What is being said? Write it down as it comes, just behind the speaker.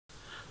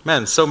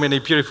Man, so many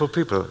beautiful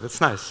people. It's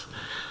nice.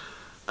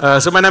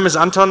 So my name is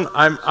Anton.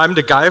 I'm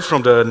the guy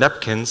from the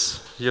napkins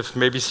you've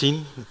maybe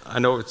seen. I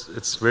know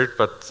it's weird,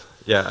 but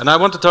yeah. And I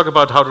want to talk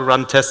about how to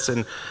run tests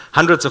in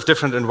hundreds of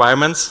different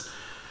environments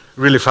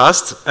really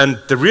fast.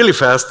 And the really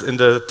fast in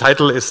the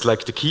title is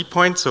like the key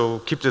point, so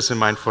keep this in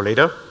mind for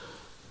later.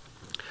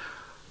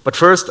 But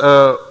first,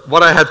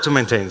 what I had to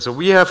maintain. So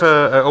we have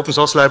an open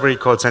source library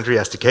called Sentry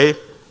SDK,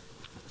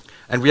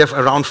 and we have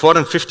around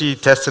 450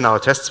 tests in our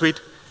test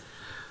suite.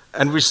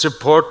 And we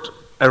support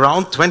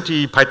around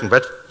 20 Python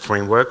web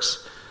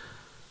frameworks,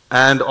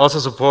 and also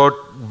support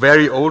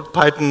very old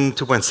Python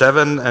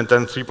 2.7 and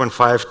then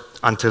 3.5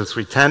 until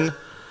 3.10.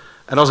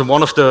 And also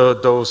one of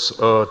those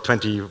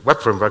 20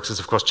 web frameworks is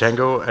of course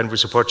Django, and we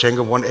support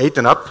Django 1.8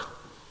 and up.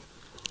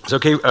 So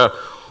okay, 4.0,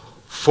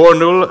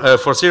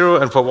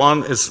 4.0 and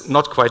 4.1 is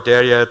not quite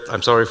there yet.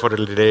 I'm sorry for the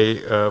delay,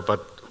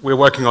 but we're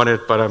working on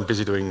it, but I'm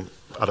busy doing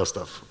other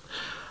stuff.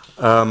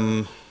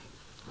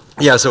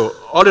 Yeah, so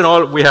all in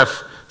all, we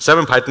have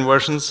 7 Python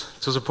versions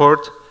to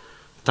support,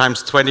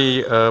 times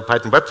 20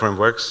 Python web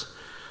frameworks,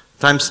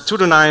 times 2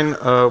 to 9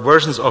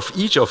 versions of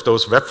each of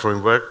those web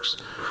frameworks,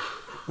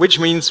 which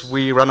means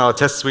we run our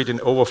test suite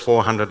in over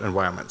 400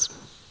 environments.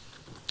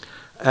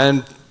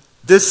 And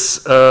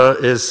this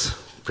is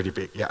pretty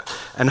big, yeah.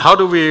 And how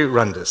do we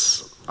run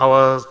this?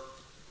 Our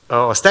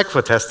stack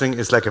for testing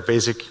is like a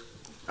basic,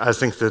 I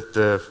think that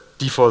the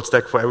default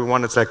stack for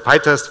everyone, it's like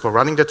Pytest for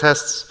running the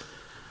tests.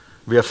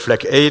 We have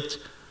flag 8,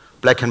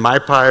 Black and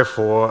MyPy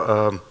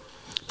for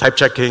type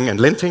checking and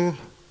linting.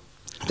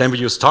 Then we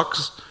use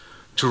Tox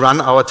to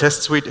run our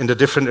test suite in the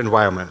different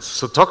environments.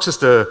 So Tox is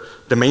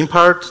the main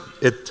part.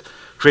 It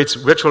creates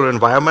virtual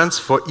environments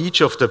for each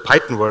of the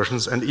Python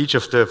versions and each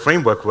of the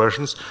framework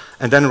versions,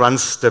 and then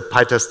runs the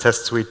Pytest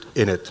test suite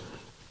in it.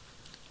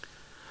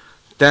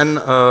 Then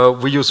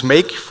we use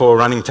Make for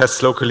running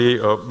tests locally,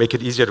 or make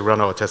it easier to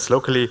run our tests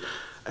locally.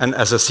 And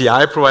as a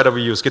CI provider,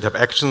 we use GitHub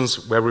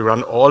Actions, where we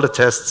run all the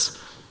tests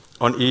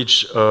on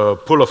each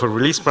pull of a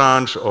release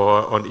branch,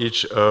 or on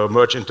each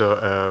merge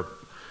into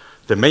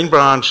the main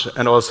branch,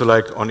 and also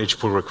like on each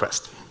pull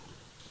request.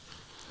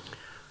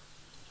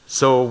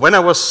 So when I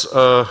was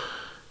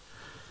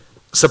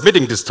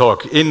submitting this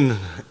talk in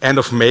end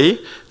of May,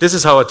 this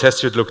is how a test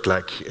suite looked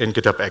like in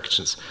GitHub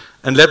Actions.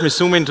 And let me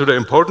zoom into the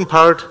important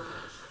part.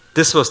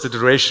 This was the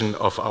duration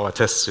of our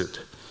test suite.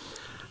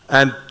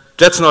 And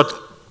that's not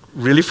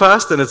really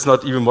fast, and it's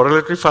not even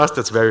moderately fast,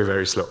 that's very,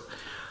 very slow.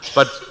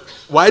 But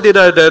why did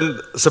I then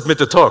submit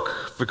the talk?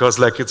 Because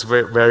like it's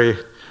very,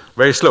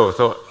 very slow.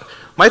 So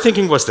my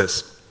thinking was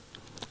this.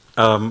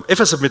 If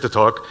I submit the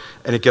talk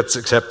and it gets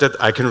accepted,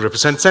 I can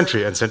represent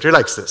Sentry, and Sentry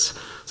likes this.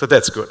 So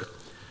that's good.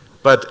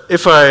 But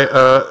if I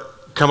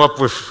come up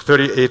with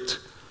 38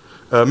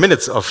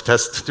 minutes of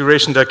test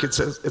duration, like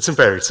it's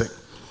embarrassing.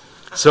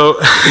 So,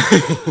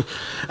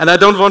 and I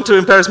don't want to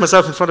embarrass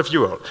myself in front of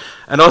you all.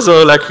 And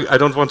also, like, I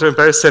don't want to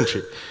embarrass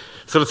Sentry.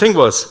 So the thing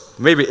was,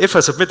 maybe if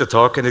I submit the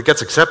talk and it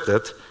gets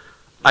accepted,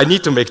 I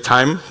need to make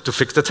time to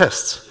fix the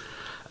tests.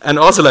 And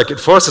also, like, it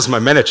forces my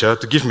manager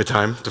to give me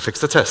time to fix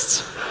the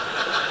tests.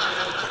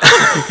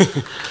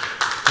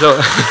 So,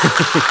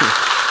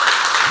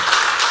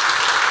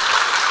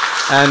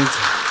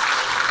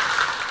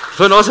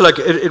 and also, like,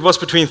 it was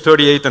between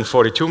 38 and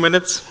 42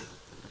 minutes.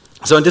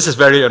 So, and this is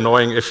very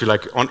annoying if you,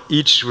 like, on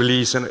each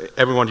release and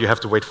everyone, you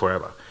have to wait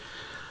forever.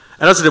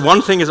 And also, the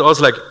one thing is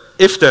also, like,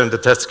 if then the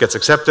test gets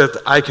accepted,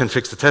 I can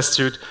fix the test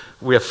suite.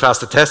 We have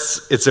faster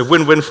tests. It's a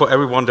win-win for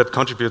everyone that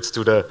contributes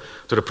to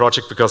the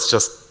project, because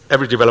just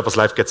every developer's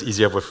life gets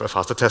easier with a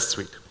faster test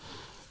suite.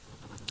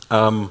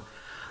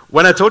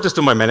 When I told this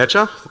to my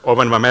manager, or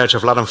when my manager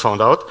Vladan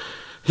found out,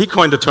 he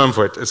coined a term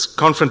for it. It's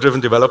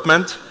conference-driven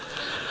development,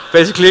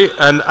 basically.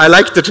 And I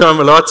like the term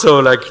a lot, so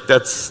like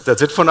that's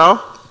it for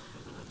now.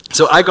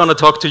 So I'm gonna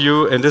talk to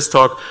you in this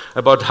talk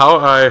about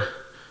how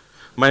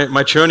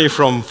my journey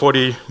from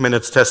 40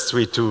 minutes test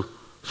suite to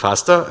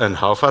faster, and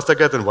how fast I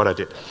get, and what I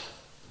did.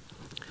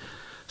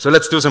 So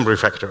let's do some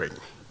refactoring.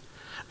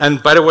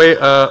 And by the way,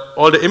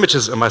 all the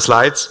images in my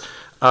slides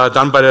are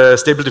done by the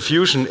Stable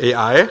Diffusion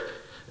AI.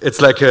 It's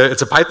like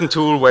it's a Python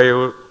tool where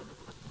you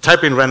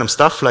type in random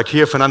stuff, like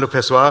here, Fernando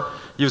Pessoa,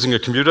 using a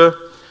computer,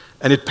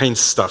 and it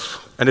paints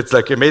stuff. And it's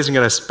like amazing,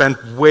 and I spent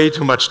way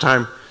too much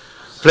time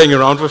playing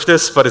around with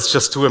this, but it's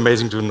just too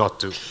amazing to not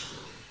do.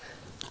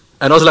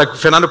 And also, like,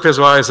 Fernando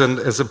Pessoa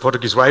is a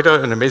Portuguese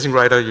writer, an amazing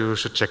writer. You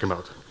should check him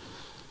out.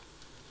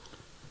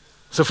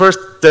 So first,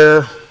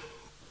 the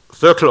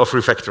circle of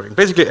refactoring.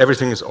 Basically,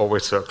 everything is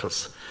always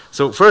circles.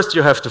 So first,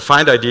 you have to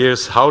find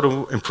ideas how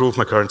to improve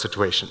my current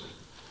situation.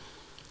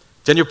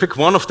 Then you pick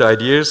one of the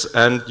ideas,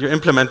 and you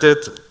implement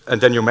it,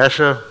 and then you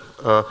measure,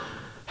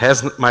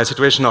 has my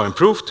situation now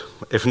improved?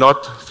 If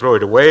not, throw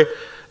it away.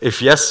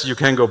 If yes, you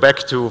can go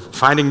back to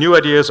finding new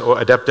ideas or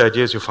adapt the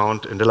ideas you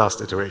found in the last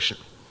iteration.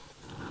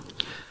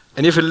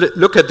 And if you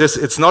look at this,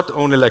 it's not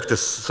only like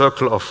this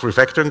circle of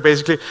refactoring,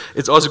 basically.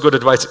 It's also good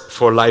advice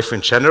for life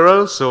in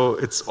general. So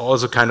it's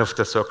also kind of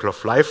the circle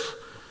of life.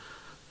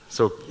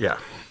 So yeah,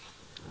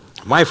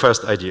 my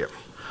first idea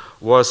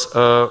was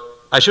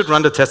I should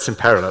run the tests in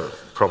parallel,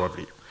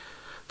 probably.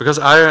 Because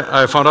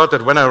I found out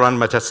that when I run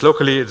my tests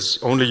locally, it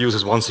only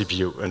uses one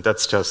CPU, and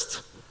that's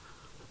just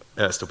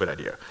a stupid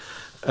idea.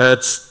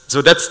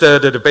 So that's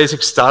the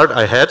basic start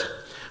I had.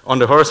 On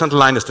the horizontal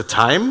line is the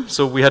time.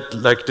 So we had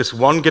like this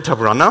one GitHub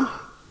runner,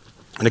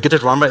 and the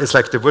GitHub runner is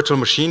like the virtual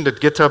machine that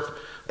GitHub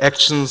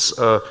Actions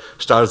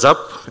starts up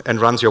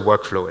and runs your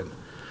workflow in.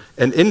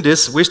 And in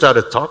this, we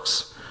started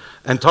Tox,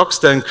 and Tox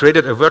then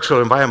created a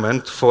virtual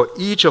environment for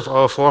each of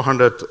our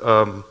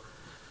 400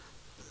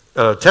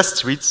 test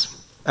suites,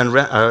 and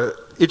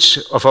each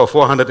of our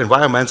 400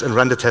 environments, and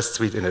ran the test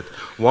suite in it,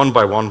 one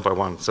by one by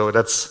one. So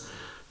that's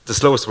the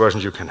slowest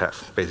version you can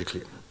have,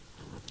 basically.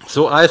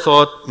 So I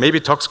thought maybe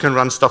Tox can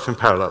run stuff in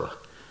parallel,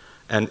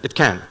 and it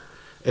can.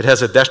 It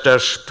has a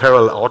 --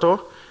 parallel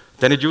auto,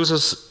 then it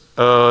uses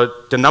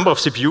the number of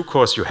CPU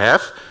cores you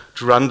have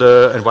to run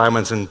the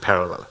environments in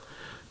parallel.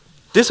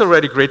 This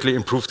already greatly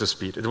improved the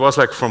speed. It was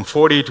like from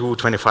 40 to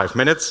 25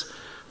 minutes,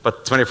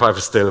 but 25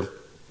 is still,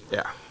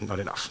 yeah, not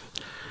enough.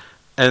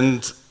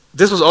 And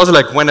this was also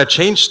like when I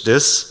changed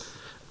this,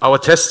 our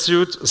test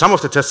suite, some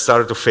of the tests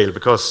started to fail,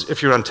 because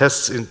if you run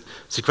tests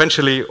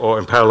sequentially or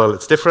in parallel,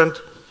 it's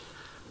different.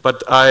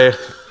 But I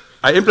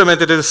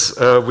implemented this,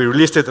 we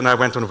released it, and I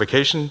went on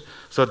vacation.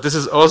 So this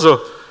is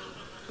also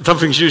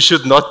something you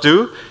should not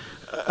do,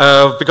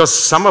 because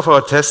some of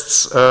our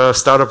tests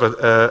start up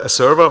a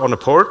server on a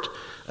port,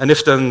 and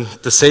if then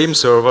the same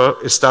server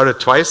is started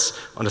twice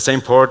on the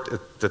same port,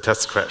 the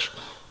tests crash.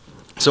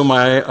 So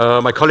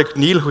my colleague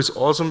Neil, who's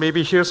also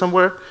maybe here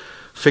somewhere,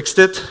 fixed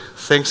it.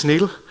 Thanks,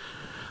 Neil.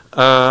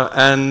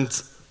 And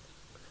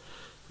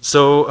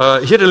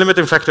so here the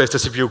limiting factor is the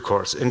CPU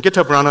cores. In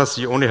GitHub runners,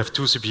 you only have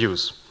 2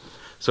 CPUs.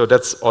 So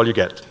that's all you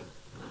get.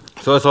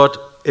 So I thought,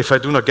 if I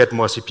do not get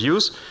more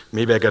CPUs,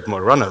 maybe I get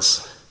more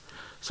runners.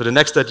 So the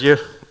next idea,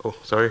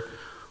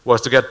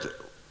 was to get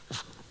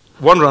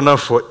one runner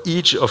for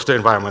each of the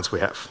environments we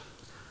have.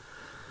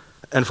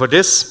 And for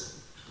this,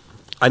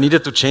 I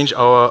needed to change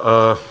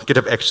our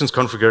GitHub Actions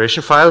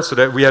configuration file so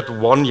that we had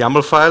one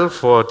YAML file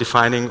for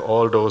defining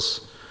all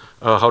those,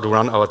 how to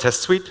run our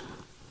test suite.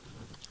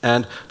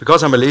 And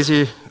because I'm a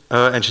lazy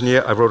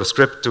engineer, I wrote a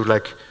script to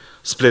like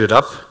split it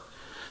up.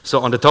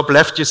 So on the top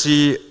left, you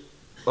see,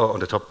 or on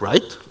the top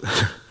right,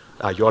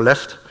 your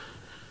left,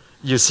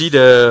 you see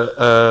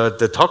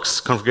the Tox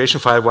configuration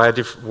file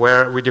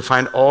where we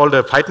define all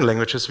the Python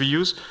languages we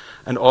use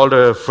and all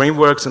the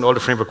frameworks and all the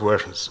framework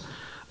versions.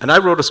 And I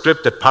wrote a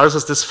script that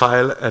parses this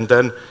file and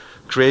then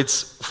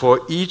creates for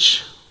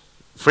each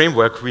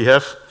framework we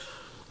have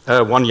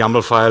one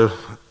YAML file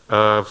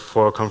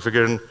for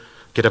configuring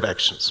GitHub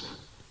Actions.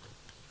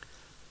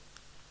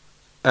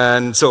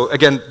 And so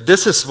again,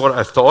 this is what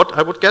I thought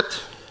I would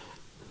get.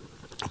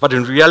 But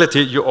in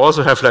reality, you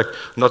also have like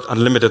not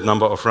unlimited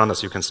number of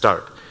runners you can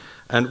start.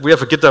 And we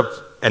have a GitHub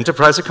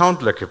enterprise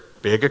account, like a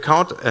big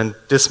account, and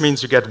this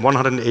means you get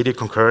 180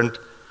 concurrent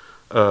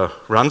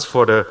runs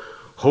for the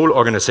whole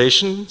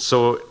organization.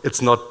 So it's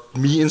not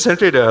me in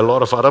Sentry, there are a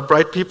lot of other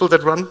bright people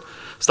that run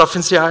stuff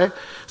in CI.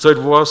 So it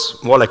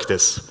was more like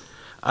this.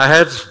 I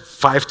had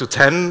 5 to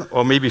 10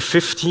 or maybe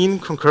 15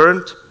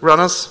 concurrent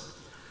runners,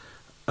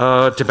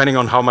 depending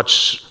on how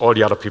much all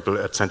the other people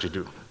at Sentry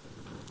do.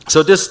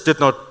 So this did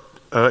not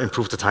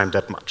improve the time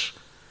that much.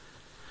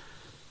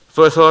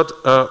 So I thought,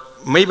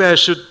 maybe I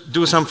should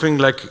do something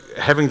like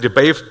having the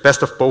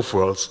best of both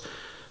worlds,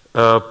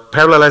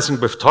 parallelizing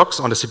with Tox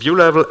on the CPU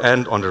level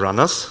and on the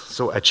runners.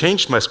 So I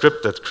changed my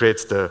script that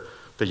creates the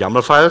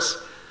YAML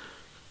files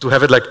to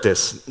have it like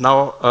this.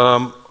 Now,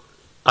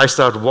 I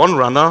start one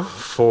runner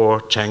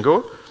for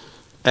Django,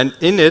 and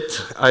in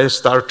it, I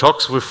start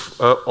Tox with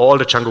all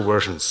the Django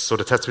versions, so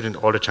the test within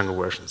all the Django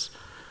versions.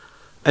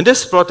 And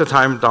this brought the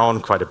time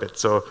down quite a bit.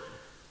 So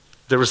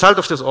the result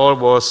of this all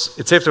was,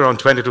 it saved around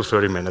 20 to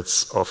 30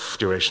 minutes of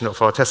duration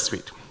of our test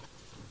suite.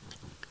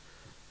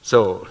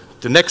 So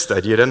the next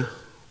idea then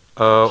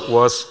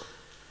was,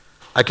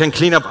 I can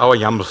clean up our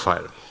YAML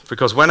file.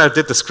 Because when I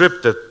did the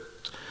script that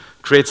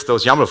creates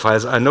those YAML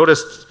files, I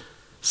noticed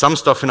some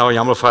stuff in our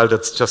YAML file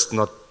that's just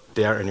not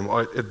there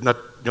anymore,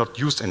 not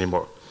used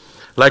anymore.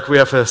 Like we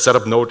have a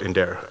setup node in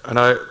there. And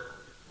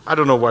I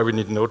don't know why we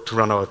need a node to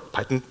run our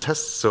Python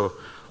tests, so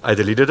I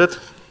deleted it.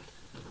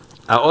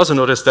 I also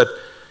noticed that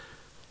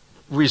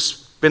we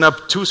spin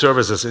up 2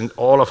 services in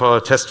all of our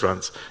test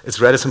runs. It's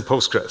Redis and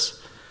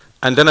Postgres.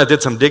 And then I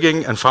did some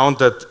digging and found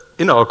that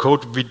in our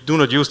code, we do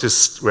not use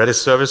this Redis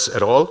service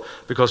at all,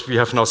 because we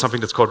have now something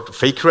that's called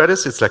fake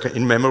Redis. It's like an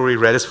in-memory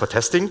Redis for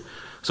testing.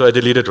 So I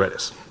deleted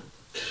Redis.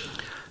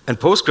 And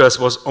Postgres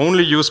was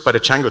only used by the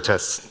Django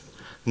tests.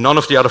 None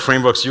of the other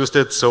frameworks used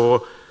it,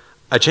 so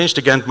I changed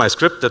again my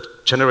script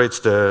that generates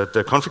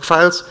the config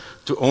files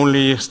to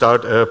only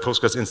start a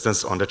Postgres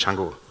instance on the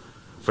Django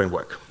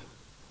framework.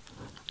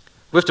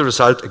 With the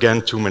result,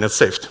 again, 2 minutes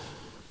saved.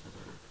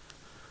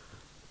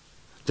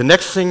 The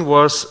next thing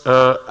was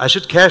I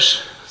should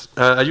cache.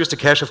 I used the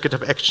cache of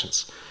GitHub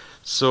Actions.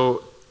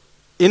 So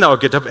in our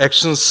GitHub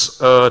Actions,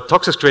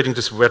 Tox is creating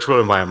this virtual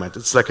environment.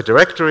 It's like a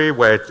directory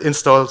where it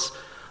installs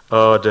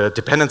the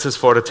dependencies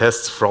for the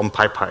tests from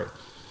PyPy.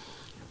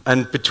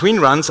 And between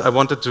runs, I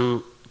wanted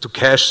to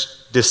cache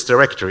this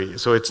directory,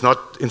 so it's not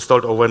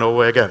installed over and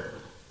over again.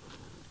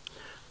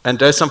 And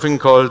there's something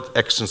called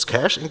Actions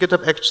Cache in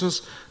GitHub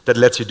Actions that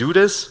lets you do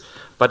this.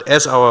 But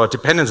as our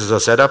dependencies are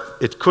set up,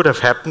 it could have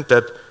happened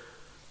that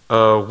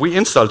we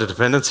installed the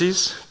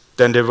dependencies,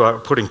 then they were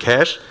put in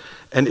cache,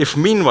 and if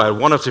meanwhile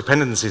one of the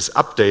dependencies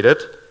updated,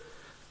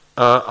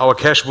 our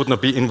cache would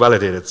not be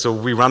invalidated. So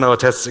we run our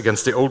tests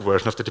against the old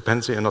version of the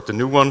dependency and not the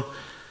new one.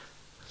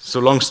 So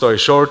long story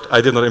short,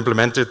 I did not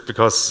implement it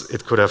because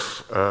it could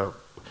have,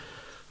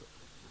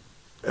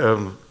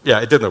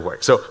 it did not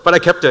work. So, but I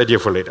kept the idea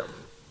for later.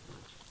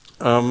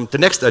 The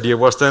next idea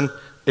was then,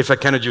 if I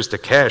cannot use the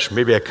cache,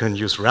 maybe I can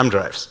use RAM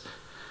drives.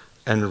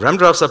 And RAM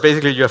drives are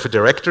basically, you have a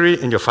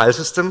directory in your file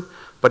system,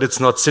 but it's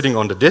not sitting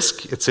on the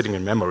disk, it's sitting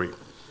in memory.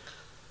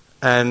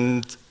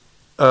 And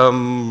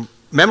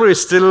memory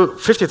is still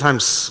 50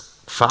 times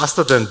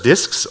faster than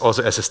disks,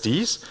 also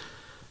SSDs.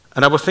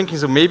 And I was thinking,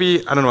 so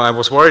maybe, I don't know, I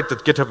was worried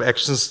that GitHub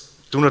Actions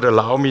do not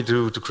allow me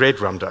to create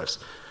RAM drives.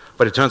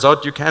 But it turns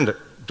out you can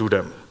do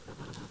them.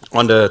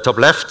 On the top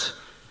left,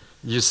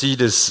 you see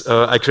this,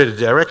 I created a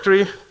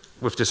directory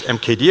with this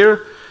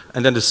mkdir,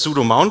 and then the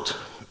sudo mount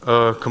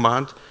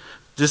command.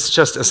 This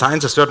just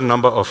assigns a certain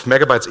number of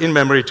megabytes in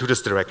memory to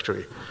this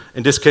directory.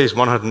 In this case,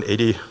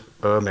 180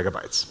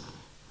 megabytes.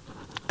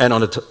 And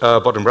on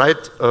the bottom right,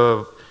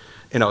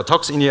 in our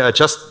tox in here, I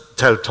just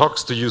tell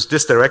tox to use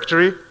this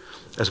directory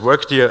as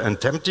workdir and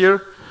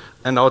tempdir,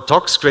 and our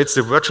tox creates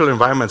the virtual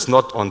environments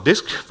not on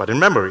disk, but in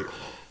memory,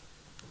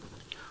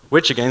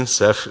 which again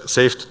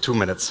saved 2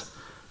 minutes.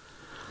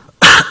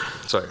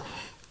 Sorry.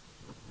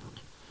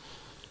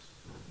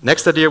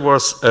 Next idea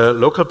was a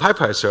local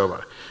PyPy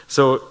server.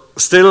 So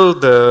still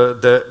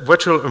the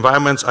virtual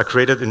environments are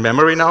created in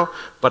memory now,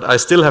 but I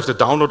still have to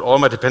download all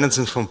my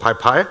dependencies from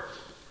PyPy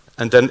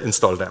and then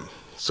install them.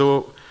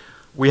 So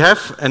we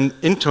have an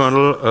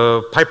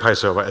internal PyPy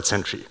server at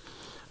Sentry.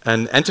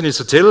 And Anthony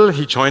Sotil,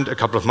 he joined a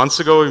couple of months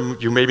ago.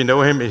 You maybe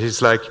know him. He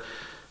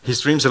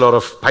streams a lot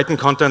of Python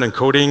content and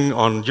coding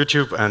on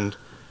YouTube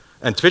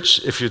and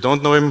Twitch. If you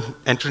don't know him,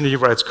 Anthony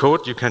writes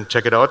code. You can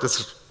check it out.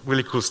 It's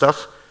really cool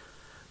stuff.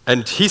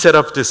 And he set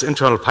up this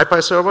internal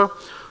PyPy server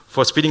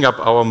for speeding up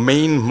our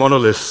main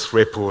monolith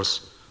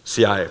repos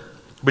CI,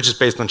 which is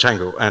based on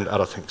Django and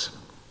other things.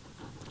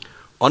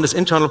 On this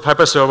internal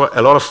PyPy server,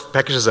 a lot of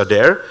packages are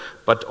there,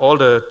 but all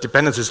the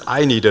dependencies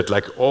I needed,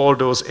 like all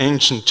those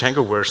ancient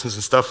Django versions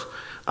and stuff,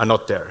 are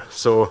not there.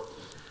 So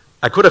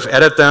I could have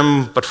added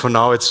them, but for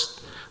now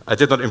I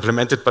did not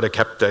implement it, but I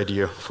kept the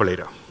idea for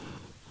later.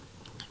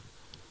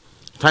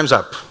 Time's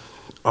up.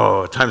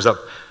 Oh, time's up.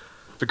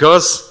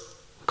 Because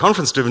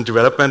conference-driven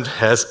development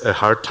has a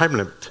hard time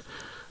limit.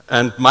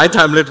 And my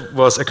time limit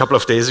was a couple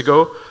of days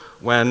ago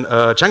when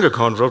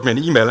DjangoCon wrote me an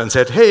email and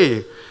said,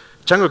 hey,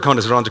 DjangoCon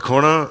is around the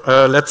corner,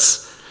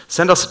 let's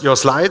send us your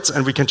slides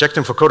and we can check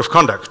them for code of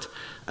conduct.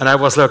 And I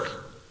was like,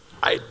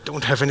 I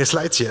don't have any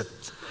slides yet.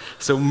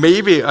 So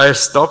maybe I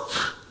stop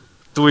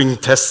doing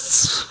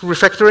tests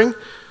refactoring,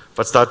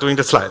 but start doing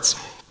the slides.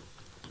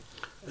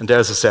 And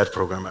there's a sad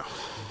programmer.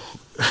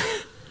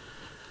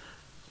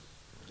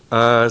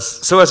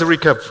 So as a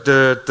recap,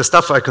 the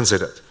stuff I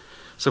considered.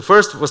 So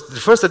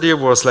the first idea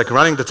was like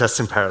running the tests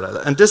in parallel.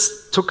 And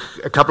this took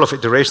a couple of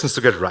iterations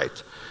to get right.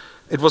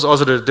 It was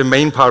also the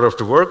main part of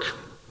the work,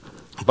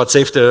 but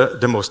saved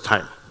the most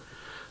time.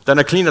 Then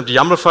I cleaned up the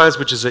YAML files,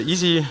 which is an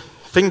easy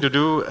thing to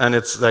do, and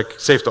it's like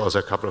saved also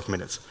a couple of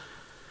minutes.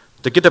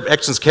 The GitHub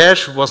Actions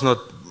cache was not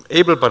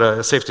able, but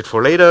I saved it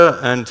for later,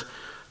 and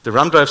the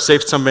RAM drive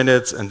saved some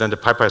minutes, and then the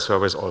PyPy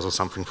server is also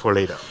something for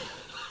later.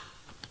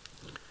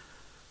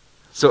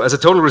 So as a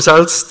total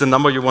results, the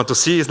number you want to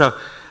see is now,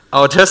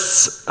 our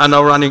tests are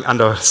now running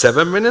under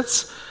 7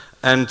 minutes,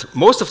 and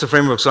most of the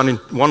frameworks run in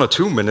 1 or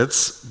 2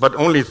 minutes, but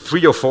only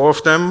 3 or 4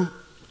 of them,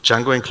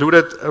 Django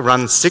included,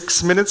 run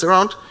 6 minutes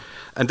around.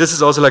 And this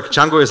is also like,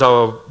 Django is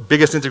our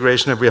biggest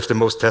integration and we have the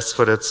most tests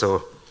for that,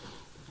 so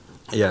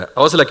yeah.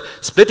 Also like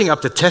splitting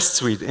up the test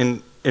suite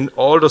in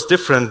all those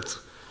different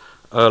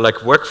like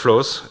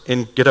workflows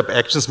in GitHub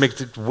Actions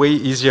makes it way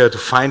easier to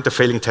find the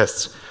failing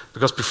tests.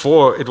 Because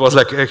before it was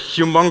like a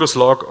humongous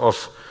log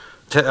of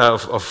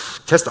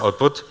test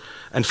output,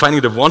 and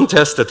finding the one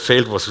test that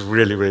failed was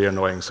really, really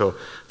annoying. So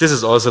this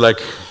is also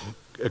like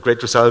a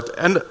great result.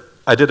 And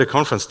I did a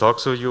conference talk,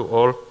 so you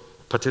all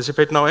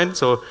participate now in.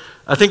 So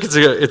I think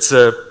it's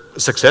a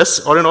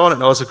success all in all,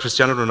 and also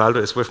Cristiano Ronaldo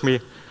is with me.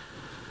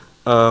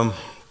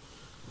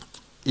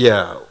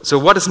 Yeah, so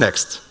what is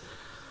next?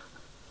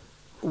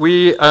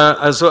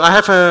 So I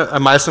have a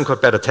milestone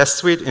called Better Test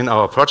Suite in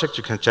our project.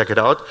 You can check it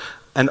out.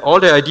 And all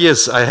the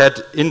ideas I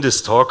had in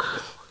this talk,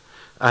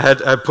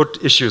 I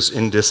put issues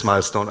in this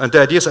milestone. And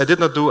the ideas I did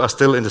not do are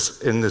still in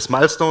this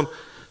milestone,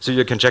 so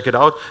you can check it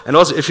out. And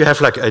also, if you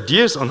have like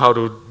ideas on how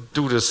to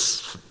do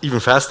this even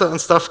faster and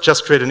stuff,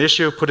 just create an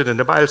issue, put it in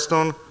the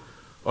milestone.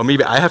 Or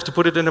maybe I have to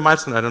put it in the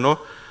milestone, I don't know.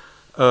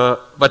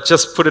 But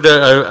just put it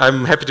there.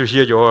 I'm happy to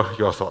hear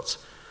your thoughts.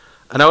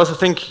 And I also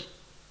think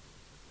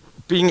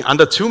being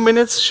under 2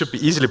 minutes should be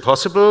easily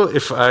possible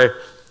if I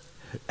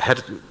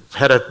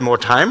had more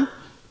time.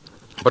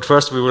 But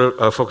first, we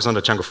will focus on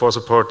the Django 4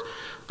 support,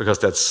 because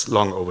that's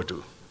long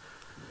overdue.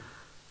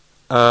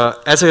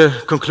 As a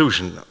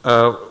conclusion,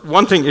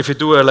 one thing if you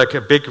do like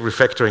a big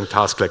refactoring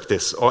task like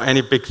this, or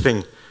any big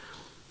thing,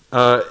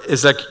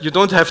 is like you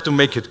don't have to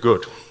make it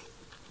good.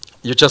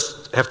 You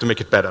just have to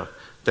make it better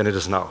than it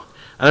is now.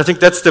 And I think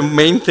that's the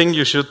main thing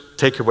you should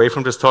take away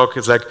from this talk.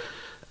 It's like,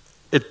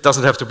 it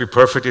doesn't have to be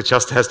perfect, it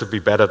just has to be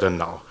better than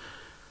now.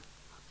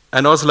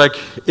 And also like,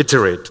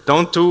 iterate.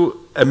 Don't do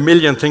a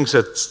million things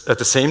at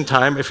the same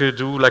time if you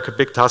do like a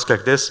big task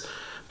like this,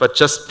 but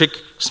just pick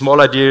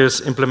small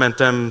ideas, implement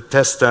them,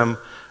 test them.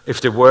 If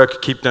they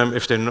work, keep them.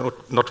 If they're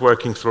not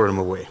working, throw them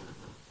away.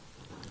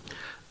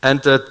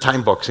 And the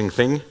time boxing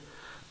thing.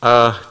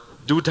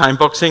 Do time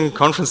boxing.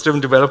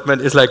 Conference-driven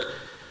development is like,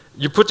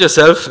 you put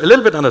yourself a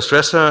little bit under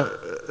stress,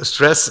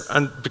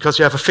 and because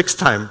you have a fixed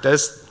time.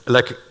 There's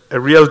like a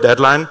real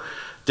deadline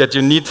that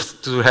you need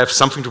to have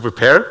something to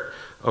prepare,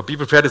 or be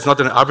prepared. It's not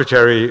an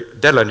arbitrary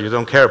deadline you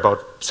don't care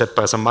about, set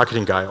by some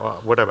marketing guy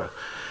or whatever.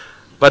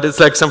 But it's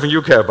like something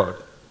you care about.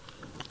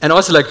 And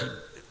also like,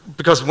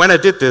 because when I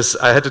did this,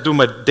 I had to do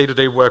my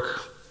day-to-day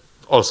work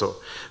also.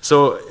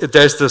 So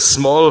there's this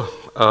small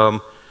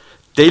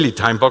daily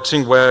time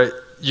boxing where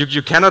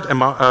you cannot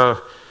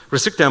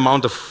restrict the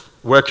amount of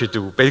work you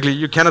do. Basically,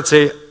 you cannot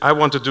say, I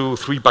want to do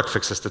 3 bug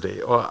fixes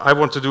today, or I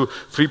want to do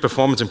 3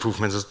 performance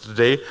improvements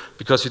today,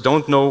 because you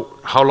don't know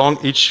how long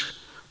each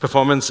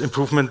performance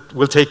improvement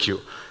will take you.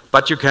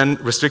 But you can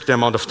restrict the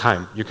amount of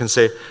time. You can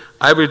say,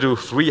 I will do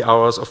 3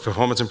 hours of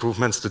performance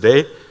improvements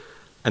today,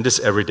 and this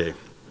every day.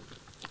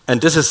 And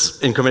this is,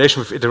 in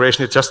combination with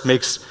iteration, it just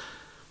makes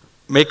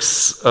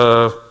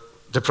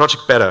the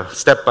project better,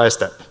 step by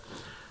step.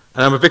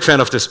 And I'm a big fan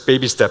of this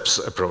baby steps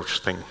approach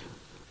thing.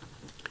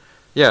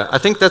 Yeah, I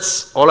think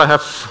that's all I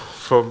have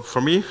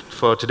for me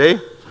for today.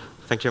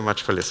 Thank you very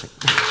much for listening.